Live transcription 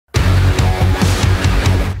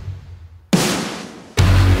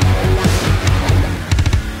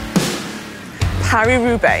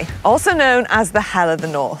Paris-Roubaix, also known as the Hell of the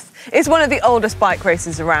North, is one of the oldest bike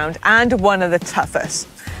races around and one of the toughest.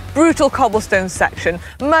 Brutal cobblestone section,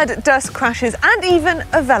 mud, dust crashes, and even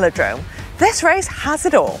a velodrome. This race has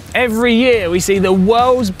it all. Every year we see the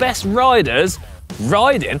world's best riders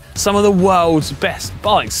riding some of the world's best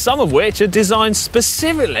bikes, some of which are designed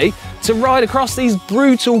specifically to ride across these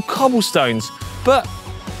brutal cobblestones. But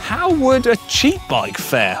how would a cheap bike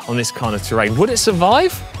fare on this kind of terrain? Would it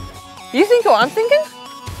survive? You think what I'm thinking?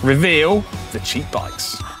 Reveal the cheap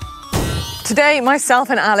bikes. Today, myself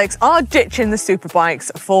and Alex are ditching the super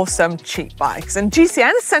bikes for some cheap bikes. And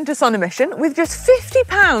GCN has sent us on a mission with just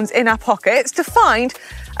 £50 in our pockets to find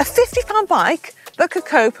a £50 bike that could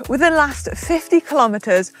cope with the last 50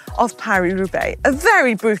 kilometres of Paris-Roubaix, a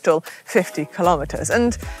very brutal 50 kilometres.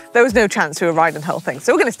 And there was no chance we were riding the whole thing,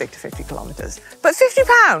 so we're going to stick to 50 kilometres. But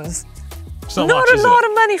 £50? It's not much, a lot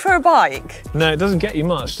of money for a bike. No, it doesn't get you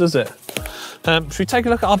much, does it? Should we take a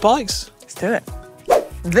look at our bikes? Let's do it.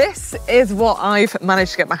 This is what I've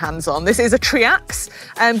managed to get my hands on. This is a Triax.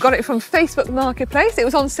 Got it from Facebook Marketplace. It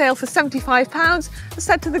was on sale for £75. I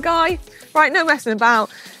said to the guy, right, no messing about.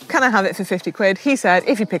 Can I have it for 50 quid? He said,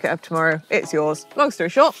 if you pick it up tomorrow, it's yours. Long story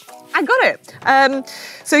short, I got it.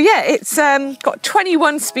 So yeah, it's got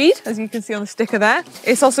 21 speed, as you can see on the sticker there.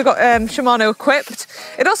 It's also got Shimano equipped.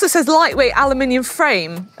 It also says lightweight aluminium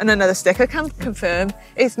frame, and another sticker can confirm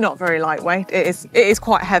it's not very lightweight. It is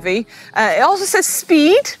quite heavy. It also says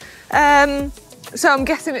speed, so I'm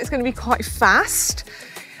guessing it's going to be quite fast.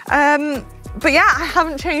 But yeah, I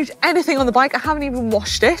haven't changed anything on the bike. I haven't even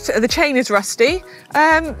washed it. The chain is rusty.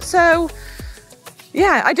 So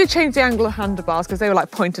yeah, I did change the angle of handlebars because they were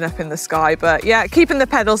like pointing up in the sky. But yeah, keeping the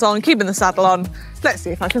pedals on, keeping the saddle on. Let's see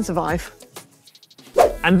if I can survive.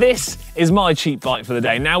 And this is my cheap bike for the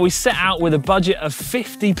day. Now, we set out with a budget of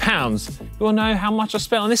 £50. You all know how much I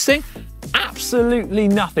spent on this thing? Absolutely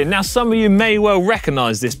nothing. Now, some of you may well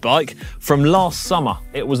recognise this bike from last summer.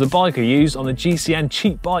 It was the bike I used on the GCN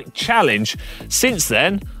Cheap Bike Challenge. Since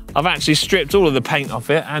then, I've actually stripped all of the paint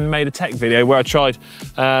off it and made a tech video where I tried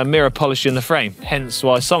mirror polishing the frame, hence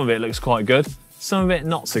why some of it looks quite good, some of it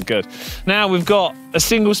not so good. Now, we've got a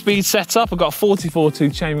single speed setup. I've got a 44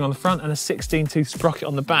 tooth chainring on the front and a 16 tooth sprocket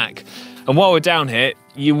on the back. And while we're down here,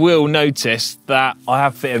 you will notice that I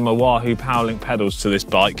have fitted my Wahoo Powerlink pedals to this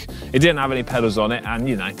bike. It didn't have any pedals on it, and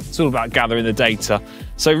you know, it's all about gathering the data.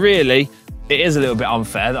 So really, it is a little bit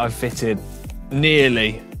unfair that I've fitted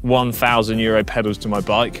nearly €1,000 pedals to my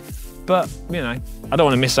bike. But, you know, I don't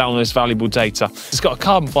want to miss out on this valuable data. It's got a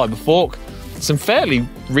carbon fibre fork, some fairly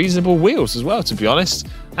reasonable wheels as well, to be honest.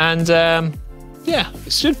 And yeah,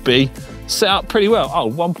 it should be set up pretty well. Oh,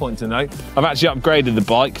 one point to note, I've actually upgraded the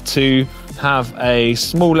bike to have a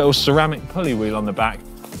small little ceramic pulley wheel on the back.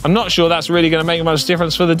 I'm not sure that's really going to make much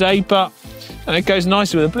difference for the day, but it goes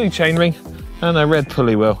nicely with a blue chainring and a red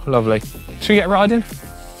pulley wheel. Lovely. Should we get riding?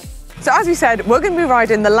 So as we said, we're going to be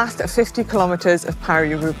riding the last 50 kilometres of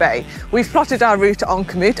Paris-Roubaix. We've plotted our route on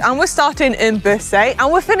Commute, and we're starting in Bercy,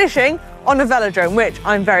 and we're finishing on a velodrome, which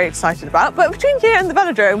I'm very excited about. But between here and the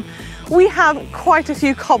velodrome, we have quite a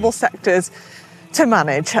few cobble sectors to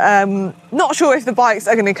manage. Not sure if the bikes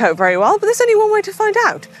are going to cope very well, but there's only one way to find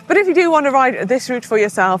out. But if you do want to ride this route for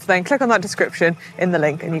yourself, then click on that description in the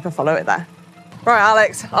link and you can follow it there. Right,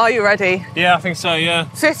 Alex, are you ready? Yeah, I think so, yeah.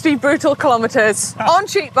 50 brutal kilometres on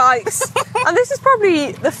cheap bikes. And this is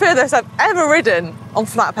probably the furthest I've ever ridden on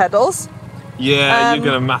flat pedals. Yeah, you're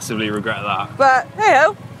going to massively regret that. But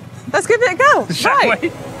hey-ho, let's give it a go. Shall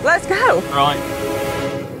we? Let's go. Right.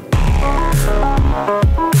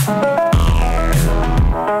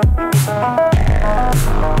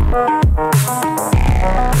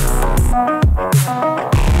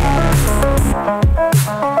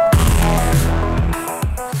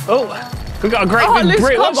 Oh, we've got a great big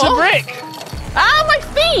brick. What's the brick? Ah, my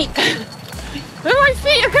feet! My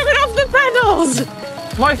feet are coming off the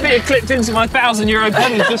pedals! My feet are clipped into my €1,000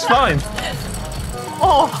 pedals just fine.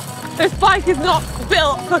 Oh, this bike is not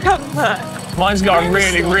built for comfort. Mine's got a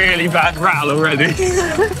really, really bad rattle already. Is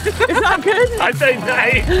that good? I don't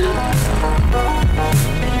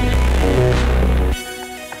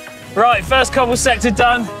know. Right, first cobble sector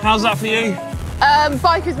done. How's that for you?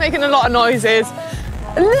 Bike is making a lot of noises.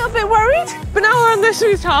 A little bit worried, but now we're on this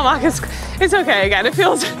smooth tarmac. It's okay again. It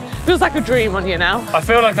feels like a dream on you now. I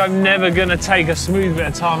feel like I'm never gonna take a smooth bit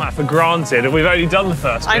of tarmac for granted, and we've only done the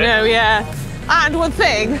first bit. I know, yeah. And one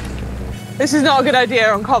thing, this is not a good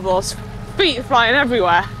idea on cobbles. Feet are flying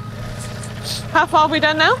everywhere. How far have we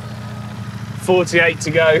done now? 48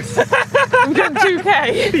 to go. We've done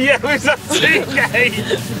 2K. Yeah, we've done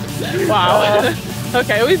 2K. Wow.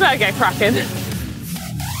 Okay, we better get cracking.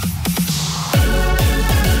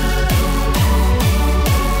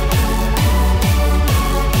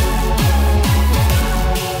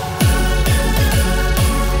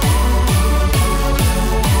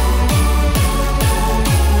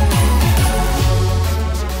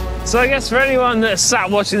 So I guess for anyone that's sat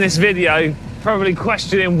watching this video, probably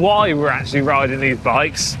questioning why we're actually riding these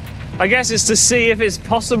bikes, I guess it's to see if it's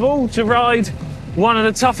possible to ride one of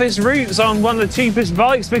the toughest routes on one of the cheapest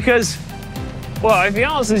bikes, because, well, if the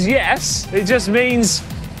answer is yes, it just means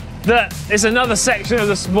that it's another section of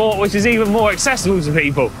the sport which is even more accessible to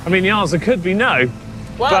people. I mean, the answer could be no.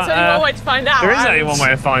 Well, there's only one way to find out. There is only one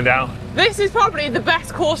way to find out. This is probably the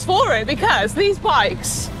best course for it, because these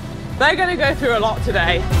bikes, they're going to go through a lot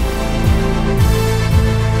today.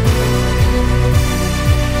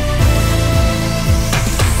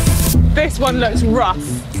 This one looks rough.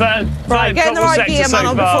 Right, get in the right gear,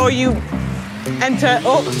 Manon, before you enter.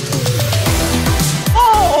 Oh!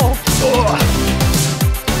 Oh!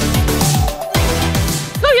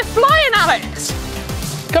 No, you're flying, Alex!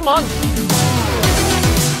 Come on.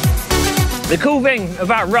 The cool thing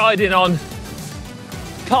about riding on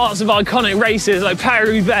parts of iconic races like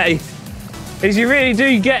Paris-Roubaix is you really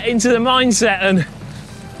do get into the mindset, and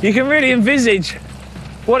you can really envisage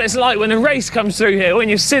what it's like when a race comes through here, when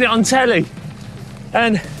you see it on telly,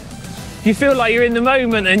 and you feel like you're in the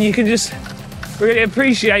moment, and you can just really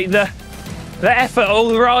appreciate the effort all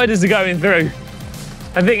the riders are going through,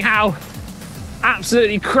 and think how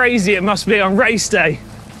absolutely crazy it must be on race day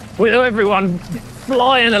with everyone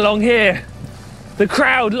flying along here, the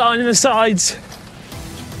crowd lining the sides.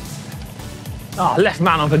 Oh, I left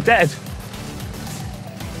Manon for dead.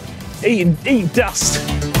 Eating dust.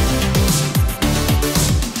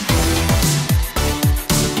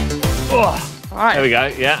 Oh, all right. There we go,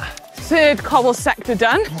 yeah. Third cobble sector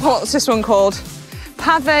done. What's this one called?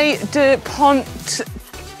 Pavé de Pont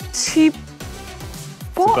Thibot.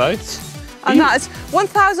 And that is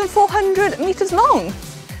 1,400 metres long.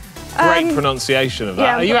 Great pronunciation of that.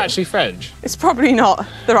 Yeah, are you actually French? It's probably not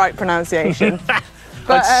the right pronunciation.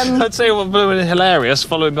 But I'd tell you what blew in hilarious,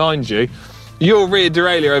 following behind you. Your rear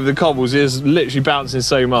derailleur over the cobbles is literally bouncing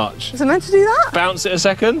so much. Was it meant to do that? Bounce it a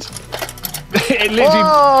second. It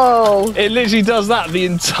literally does that the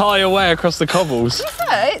entire way across the cobbles.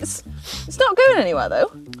 Yeah, it's not going anywhere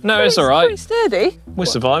though. No, it's all right. Pretty sturdy. We're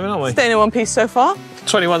surviving, aren't we? Staying in one piece so far.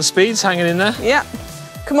 21 speeds hanging in there. Yeah.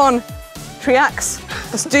 Come on, Triax.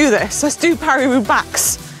 Let's do this. Let's do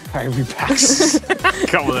Paris-Roubaix. Paris-Roubaix.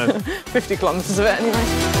 Come on then. 50 kilometres of it anyway.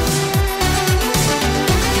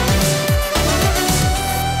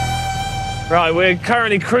 Right, we're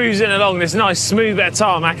currently cruising along this nice smooth bit of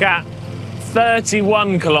tarmac at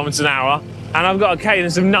 31 kilometres an hour, and I've got a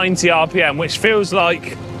cadence of 90 RPM, which feels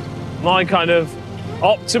like my kind of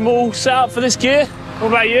optimal setup for this gear. What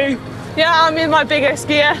about you? Yeah, I'm in my biggest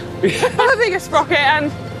gear, my biggest sprocket,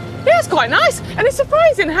 and yeah, it's quite nice. And it's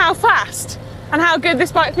surprising how fast and how good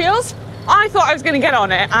this bike feels. I thought I was going to get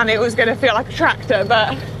on it and it was going to feel like a tractor,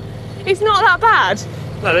 but it's not that bad.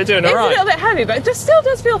 No, they're doing all right. It's a little bit heavy, but it just still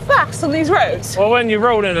does feel fast on these roads. Well, when you're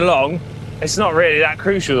rolling along, it's not really that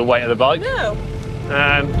crucial, the weight of the bike. No.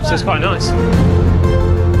 So it's quite nice.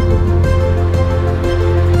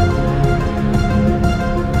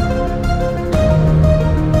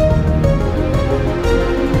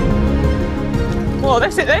 Whoa,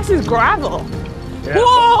 this is gravel. Yeah. Whoa!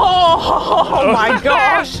 Oh my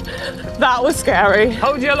gosh, that was scary.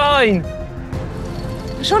 Hold your line.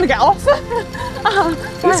 I'm trying to get off.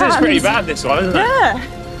 This is pretty bad, this one, isn't it? Yeah.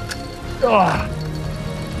 Oh.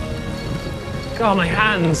 God, my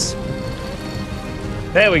hands.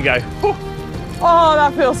 There we go. Oh,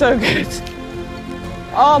 that feels so good.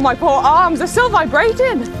 Oh, my poor arms, they're still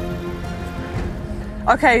vibrating.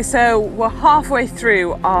 Okay, so we're halfway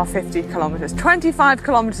through our 50 kilometres, 25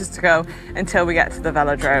 kilometres to go until we get to the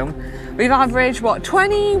velodrome. We've averaged, what,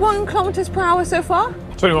 21 kilometres per hour so far?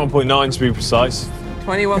 21.9 to be precise.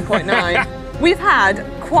 21.9. We've had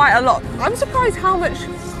quite a lot. I'm surprised how much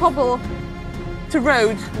cobble to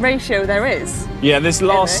road ratio there is. Yeah, the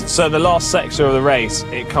last section of the race,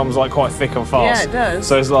 it comes like quite thick and fast. Yeah, it does.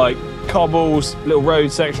 So it's like cobbles, little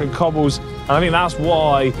road section, cobbles, and I think that's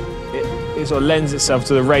why it sort of lends itself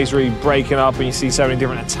to the race really breaking up and you see so many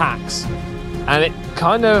different attacks. And it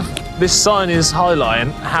kind of, this sign is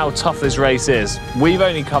highlighting how tough this race is. We've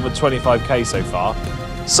only covered 25k so far.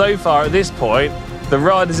 So far at this point, the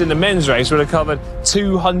riders in the men's race would have covered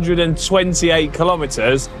 228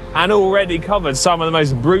 kilometres and already covered some of the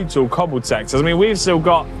most brutal cobbled sectors. I mean, we've still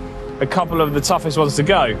got a couple of the toughest ones to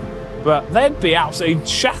go, but they'd be absolutely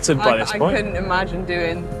shattered by this point. I couldn't imagine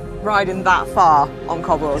riding that far on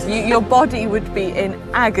cobbles. Your body would be in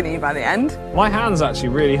agony by the end. My hands actually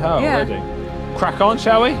really hurt already. Crack on,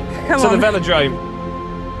 shall we? Come to on. the velodrome.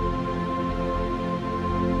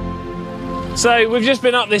 So we've just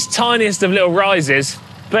been up this tiniest of little rises,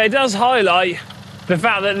 but it does highlight the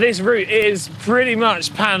fact that this route is pretty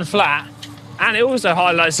much pan flat, and it also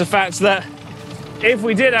highlights the fact that if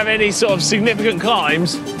we did have any sort of significant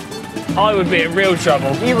climbs, I would be in real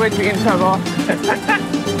trouble. You would be in trouble.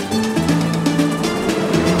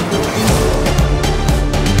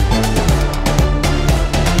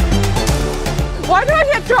 Why do I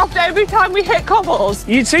get dropped every time we hit cobbles?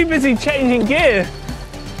 You're too busy changing gear.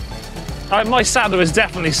 My saddle has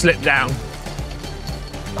definitely slipped down.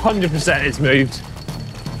 100% it's moved.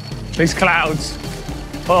 These clouds.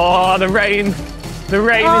 Oh, the rain. The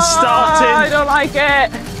rain is starting. I don't like it.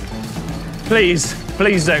 Please,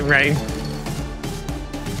 please don't rain.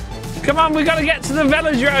 Come on, we've got to get to the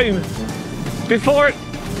velodrome before it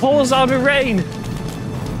pours out of rain.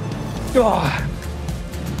 Oh.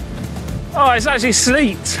 Oh, it's actually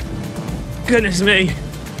sleet. Goodness me.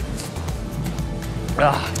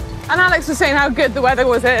 Oh. And Alex was saying how good the weather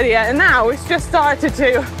was earlier, and now it's just started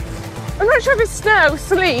to, I'm not sure if it's snow,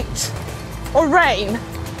 sleet, or rain,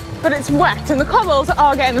 but it's wet, and the cobbles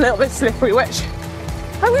are getting a little bit slippery, which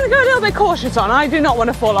I'm going to go a little bit cautious on. I do not want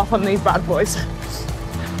to fall off on these bad boys.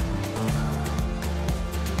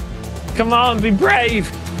 Come on, be brave.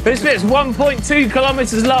 This bit's 1.2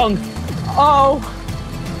 kilometres long. Oh.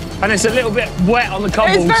 And it's a little bit wet on the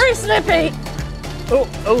cobbles. It's very slippy.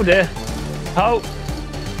 Oh dear. Oh.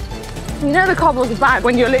 You know the cobbles are bad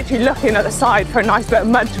when you're literally looking at the side for a nice bit of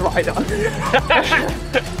mud to ride on.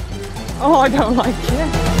 Oh, I don't like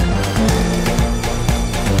it.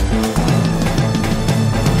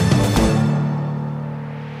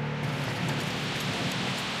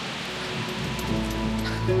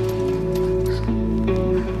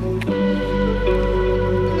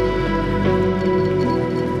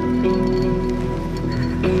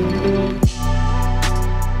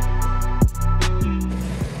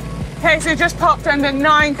 Okay, so just popped under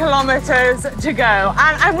 9 kilometres to go, and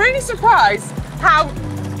I'm really surprised how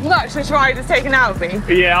much this ride has taken out of me.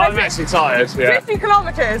 Yeah, I'm actually tired. Yeah. 50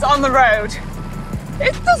 kilometres on the road.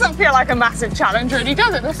 It doesn't feel like a massive challenge, really,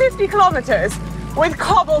 does it? The 50 kilometres with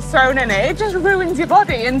cobbles thrown in it, it just ruins your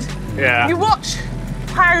body. And yeah. You watch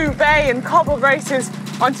Paris-Roubaix and cobble races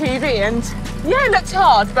on TV, and yeah, it looks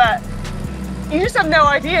hard, but you just have no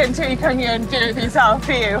idea until you come here and do it yourself,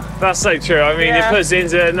 do you? That's so true. I mean, Yeah. it puts it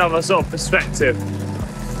into another sort of perspective.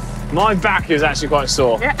 My back is actually quite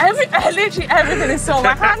sore. Yeah, literally everything is sore.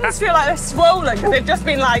 My hands feel like they're swollen because they've just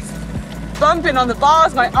been like bumping on the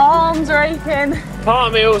bars. My arms are aching. Part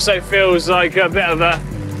of me also feels like a bit of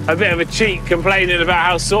a cheat complaining about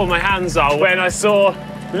how sore my hands are. When I saw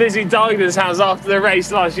Lizzie Dyger's hands after the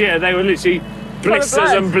race last year, they were literally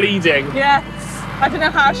blisters and bleeding. Yeah, I don't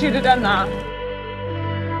know how she'd have done that.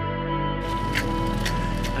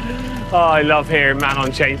 Oh, I love hearing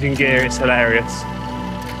Manon changing gear, it's hilarious.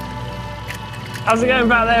 How's it going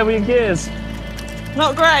back there with your gears?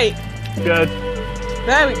 Not great. Good.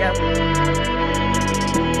 There we go.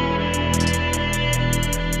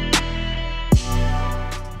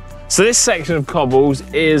 So this section of cobbles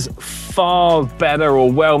is far better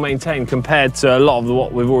or well maintained compared to a lot of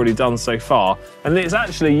what we've already done so far. And it's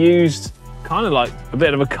actually used kind of like a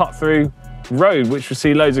bit of a cut through road, which we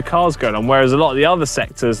see loads of cars going on, whereas a lot of the other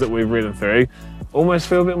sectors that we've ridden through almost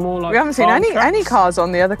feel a bit more like we haven't seen any cars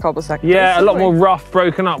on the other cobble sectors. Yeah, a lot more rough,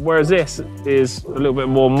 broken up, whereas this is a little bit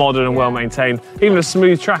more modern and well maintained. Even a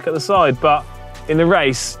smooth track at the side, but in the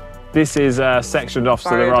race, this is sectioned off so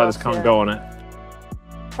the riders can't go on it.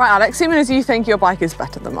 Right, Alex, seeming as you think your bike is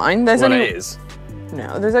better than mine, there's Well, only... it is.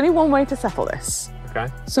 No, there's only one way to settle this. Okay.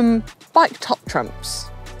 Some bike top trumps.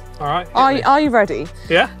 All right. Are you ready?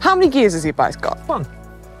 Yeah. How many gears has your bike got? 1.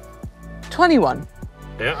 21.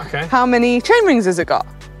 Yeah, okay. How many chain rings has it got?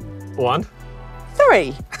 1.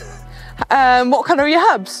 3. What colour are your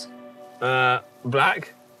hubs?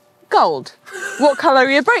 Black. Gold. What colour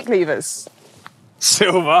are your brake levers?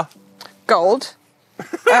 Silver. Gold.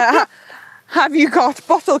 Have you got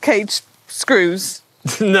bottle cage screws?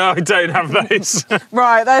 No, I don't have those.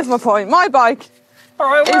 Right, there's my point. My bike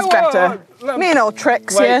is better. Me and old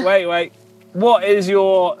tricks here. Wait. What is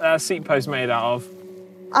your seat post made out of?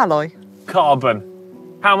 Alloy.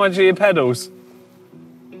 Carbon. How much are your pedals?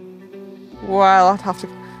 Well, I'd have to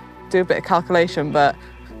do a bit of calculation, but...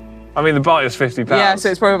 I mean, the bike is £50. Yeah, so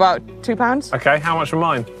it's probably about £2. Okay, how much for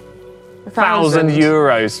mine? €1,000.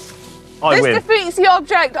 €1,000. I This win. defeats the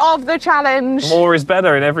object of the challenge. More is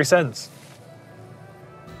better in every sense.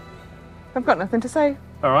 I've got nothing to say.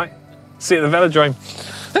 All right. See you at the velodrome.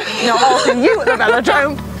 No, I'll see you at the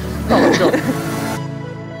velodrome. Oh, God.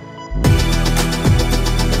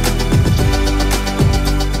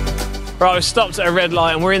 Right, we've stopped at a red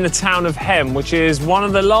light and we're in the town of Hem, which is one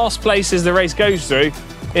of the last places the race goes through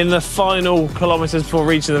in the final kilometres before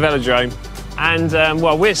reaching the velodrome. And,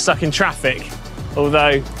 well, we're stuck in traffic,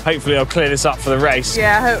 although hopefully I'll clear this up for the race.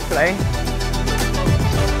 Yeah, hopefully.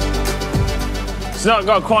 It's not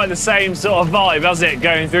got quite the same sort of vibe, has it,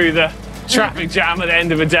 going through the traffic jam at the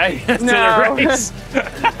end of a day to the race?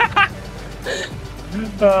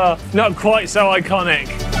 Not quite so iconic.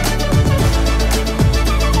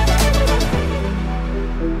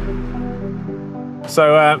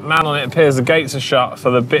 So, Manon, it appears the gates are shut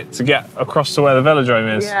for the bit to get across to where the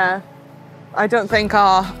velodrome is. Yeah. I don't think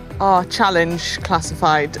our challenge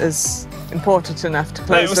classified as important enough to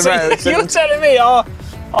close the roads. You're telling me our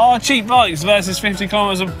cheap bikes versus 50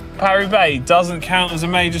 kilometres of Paris-Roubaix doesn't count as a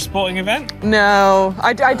major sporting event? No,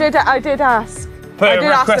 I did ask. Put a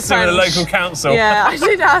request in with the local council. Yeah, I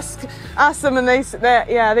did ask them, and they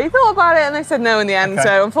thought about it and they said no in the end. Okay.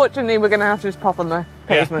 So unfortunately, we're going to have to just pop on the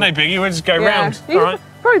pavement. Yeah, no biggie, we'll just go round. You all right.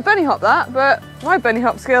 Probably bunny hop that, but my bunny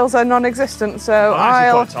hop skills are non-existent, so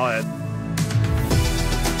I'm actually quite tired.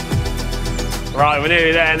 Right, we're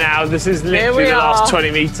nearly there now. This is literally the last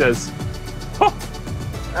 20 metres.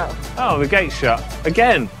 Oh, the gate's shut.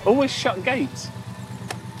 Again, always shut gates.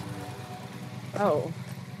 Oh.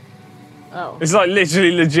 It's like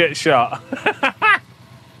literally legit shut.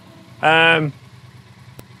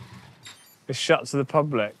 It's shut to the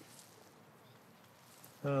public.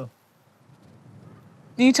 Oh.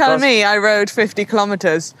 You telling me I rode 50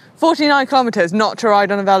 kilometres, 49 kilometres not to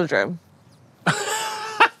ride on a velodrome?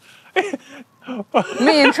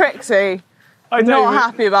 Me and Trixie, not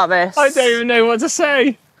happy about this. I don't even know what to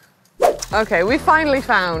say. Okay, we finally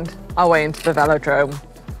found our way into the velodrome.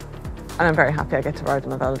 And I'm very happy I get to ride on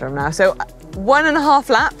the velodrome now. So 1.5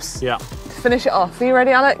 laps to finish it off. Are you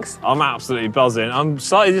ready, Alex? I'm absolutely buzzing. I'm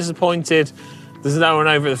slightly disappointed there's no one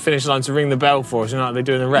over at the finish line to ring the bell for us, you know, like they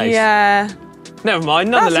do in the race. Yeah. Never mind,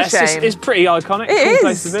 nonetheless, it's pretty iconic. It cool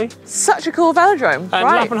is. Place to be. Such a cool velodrome. Right.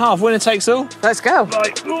 Lap and a half, winner takes all. Let's go.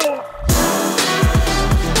 Right.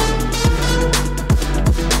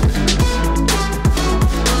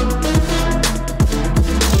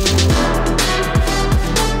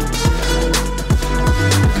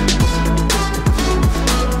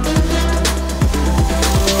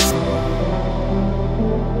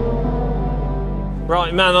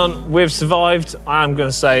 Right, Manon, we've survived. I am going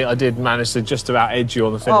to say I did manage to just about edge you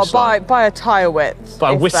on the finish line. By a tyre width.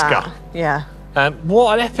 By a whisker. That. Yeah.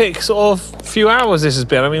 What an epic sort of few hours this has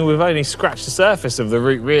been. I mean, we've only scratched the surface of the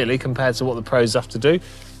route, really, compared to what the pros have to do.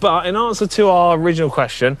 But in answer to our original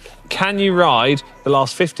question, can you ride the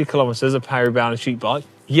last 50 kilometres of Paris-Roubaix on a cheap bike?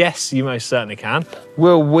 Yes, you most certainly can.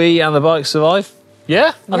 Will we and the bike survive?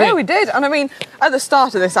 Yeah? Yeah, we did. And I mean, at the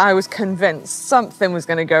start of this, I was convinced something was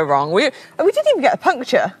going to go wrong. We didn't even get a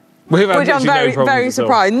puncture, which I'm very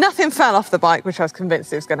surprised. Nothing fell off the bike, which I was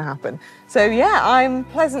convinced it was going to happen. So yeah, I'm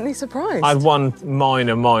pleasantly surprised. I had one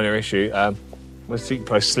minor issue. My seat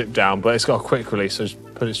post slipped down, but it's got a quick release, so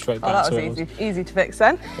just put it straight back. That was easy to fix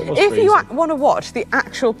then. If you want to watch the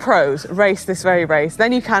actual pros race this very race,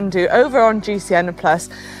 then you can do over on GCN Plus,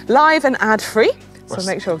 live and ad-free. So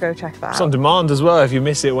make sure to go check that out. It's on demand as well if you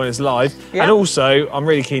miss it when it's live. Yeah. And also, I'm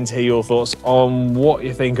really keen to hear your thoughts on what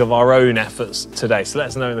you think of our own efforts today. So let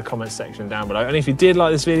us know in the comments section down below. And if you did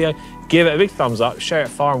like this video, give it a big thumbs up, share it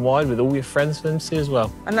far and wide with all your friends for them to see as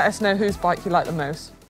well. And let us know whose bike you like the most.